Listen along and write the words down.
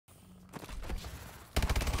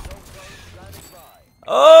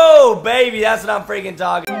Oh, baby, that's what I'm freaking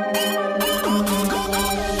talking.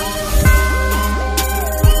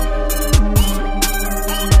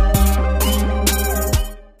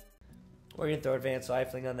 We're going to throw advanced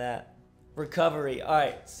rifling on that. Recovery. All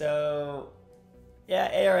right, so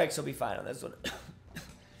yeah, ARX will be fine on this one. Let's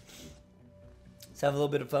have a little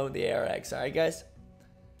bit of fun with the ARX. All right, guys?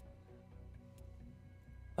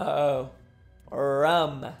 Uh-oh.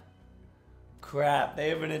 Rum. Crap, they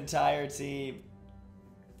have an entire team.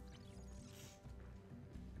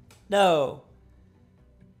 No.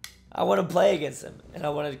 I want to play against them, and I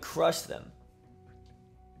want to crush them.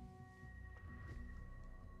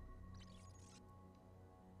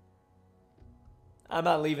 I'm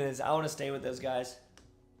not leaving this. I want to stay with those guys.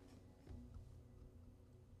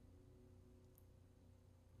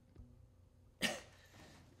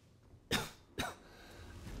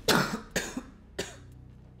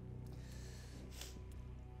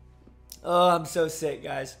 Oh, I'm so sick,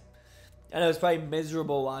 guys. I know it's probably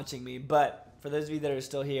miserable watching me, but for those of you that are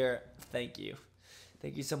still here, thank you.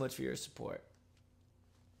 Thank you so much for your support.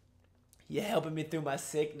 You're helping me through my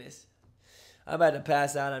sickness. I'm about to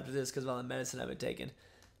pass out after this because of all the medicine I've been taking.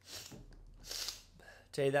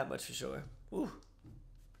 Tell you that much for sure. Ooh.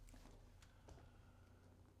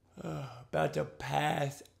 Oh, about to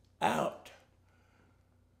pass out.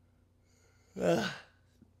 Ugh.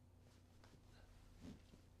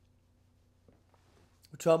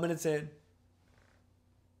 We're 12 minutes in.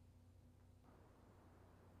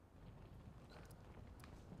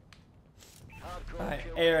 Alright,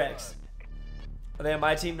 ARX. Are they on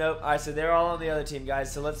my team? Nope. Alright, so they're all on the other team,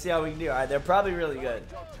 guys. So let's see how we can do. Alright, they're probably really good.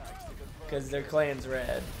 Because their clan's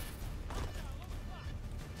red.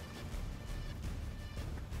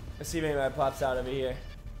 Let's see if anybody pops out over here.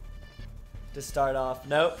 To start off.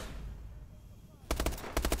 Nope.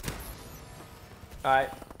 Alright.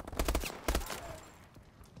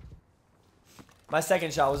 My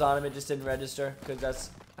second shot was on him. It just didn't register. Because that's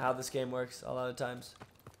how this game works a lot of times.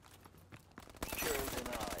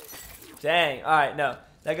 Dang. Alright, no.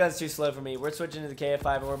 That gun's too slow for me. We're switching to the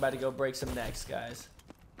KF5 and we're about to go break some necks, guys.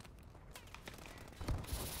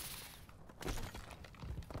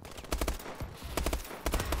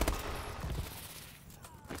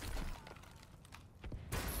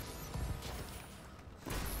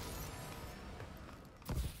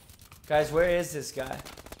 Guys, where is this guy?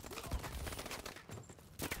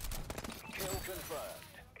 Kill confirmed.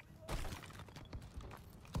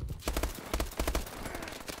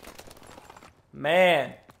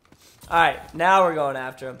 Man. Alright, now we're going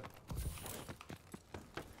after him.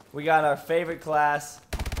 We got our favorite class.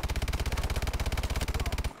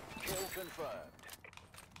 Kill confirmed.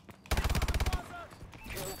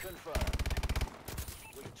 Kill confirmed.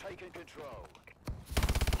 We've taken control.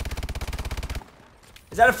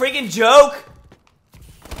 Is that a freaking joke?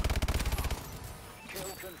 Kill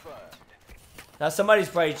confirmed. Now somebody's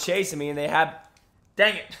probably chasing me and they have...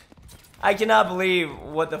 Dang it. I cannot believe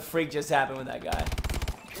what the freak just happened with that guy.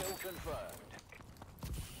 Kill confirmed.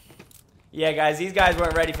 Yeah, guys, these guys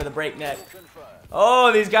weren't ready for the breakneck. Kill confirmed.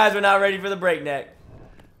 Oh, these guys were not ready for the breakneck.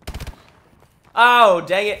 Oh,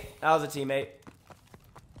 dang it. That was a teammate.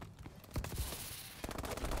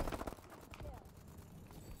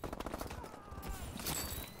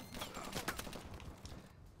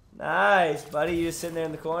 Nice, buddy. You just sitting there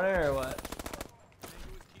in the corner or what?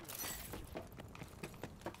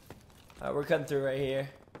 Alright, we're cutting through right here.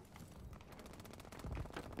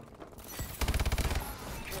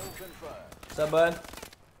 Kill confirmed. What's up, bud?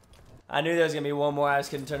 I knew there was going to be one more. I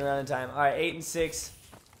just couldn't turn around in time. Alright, 8 and 6.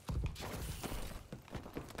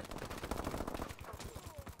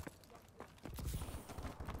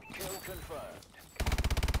 Kill confirmed.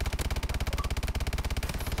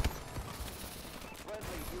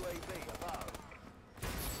 Friendly UAV above.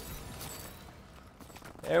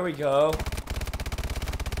 There we go.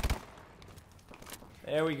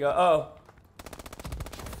 There we go. Oh.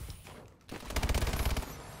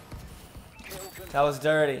 That was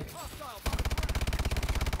dirty.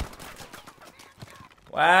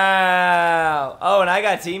 Wow. Oh, and I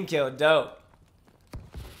got team killed. Dope.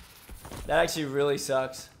 That actually really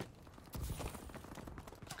sucks.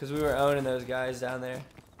 Because we were owning those guys down there.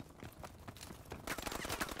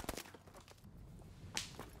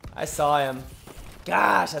 I saw him.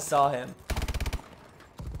 Gosh, I saw him.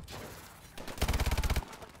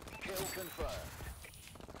 Kill confirmed.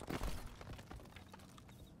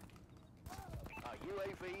 Our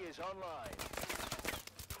UAV is online.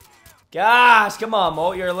 Gosh, come on,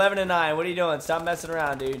 Molt. You're 11 and 9. What are you doing? Stop messing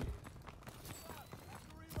around, dude. Enemy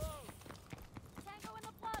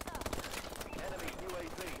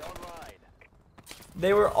UAV online.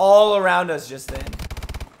 They were all around us just then.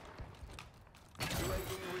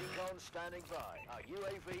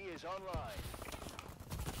 is online.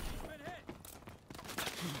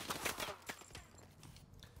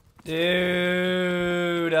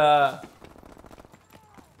 Dude.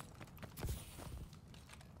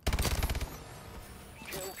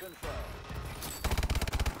 Kill confirmed.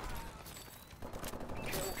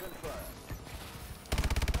 Kill confirmed.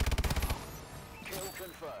 Kill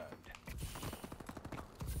confirmed.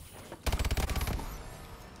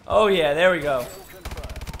 Oh, yeah. There we go. Kill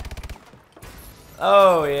confirmed.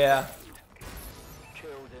 Oh, yeah.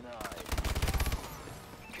 Kill denied.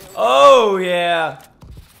 Kill Oh, yeah.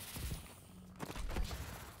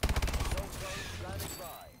 assault drone standing by.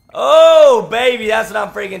 Oh, baby. That's what I'm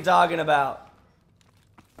freaking talking about.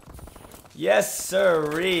 Yes,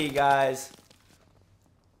 sirree, guys.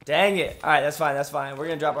 Dang it. All right, that's fine. That's fine. We're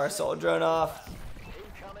going to drop our assault drone off.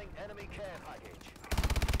 Incoming enemy care package.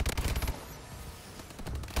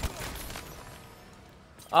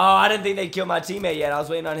 Oh, I didn't think they'd kill my teammate yet. I was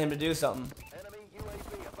waiting on him to do something. Enemy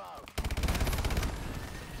UAV above.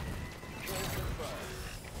 Kill confirmed.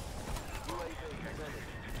 UAV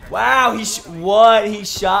ready. Wow, what? He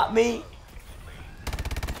shot me?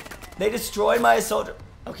 They destroyed my assault drone.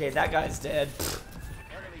 Okay, that guy's dead.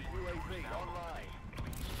 Enemy UAV online.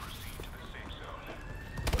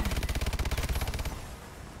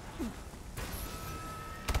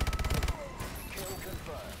 Kill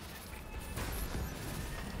confirmed.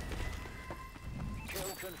 Kill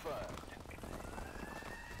confirmed.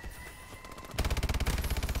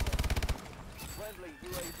 Friendly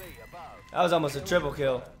UAV above. That was almost a triple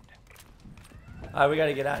kill. Alright, we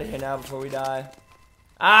gotta get out of here now before we die.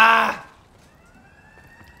 Ah!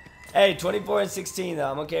 Hey, 24 and 16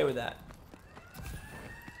 though. I'm okay with that.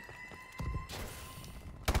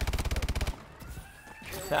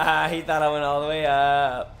 Ah, he thought I went all the way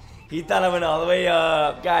up. He thought I went all the way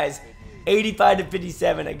up. Guys, 85 to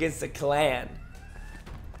 57 against the clan.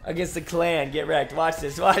 Against the clan. Get wrecked. Watch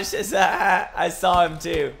this. Watch this. I saw him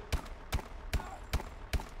too.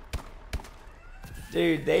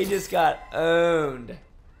 Dude, they just got owned.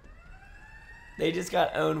 They just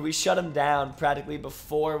got owned. We shut them down practically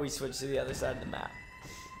before we switched to the other side of the map.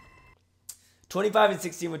 25 and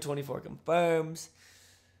 16 with 24 confirms.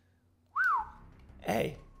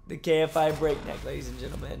 Hey, the KFI breakneck, ladies and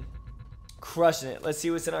gentlemen. Crushing it. Let's see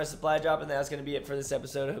what's in our supply drop, and that's going to be it for this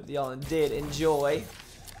episode. I hope y'all did enjoy.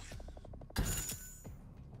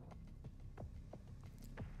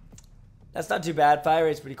 That's not too bad. Fire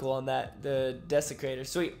rate's pretty cool on that. The Desecrator.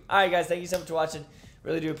 Sweet. Alright, guys. Thank you so much for watching.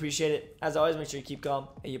 Really do appreciate it. As always, make sure you keep calm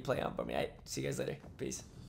and you play on for me. Alright, see you guys later. Peace.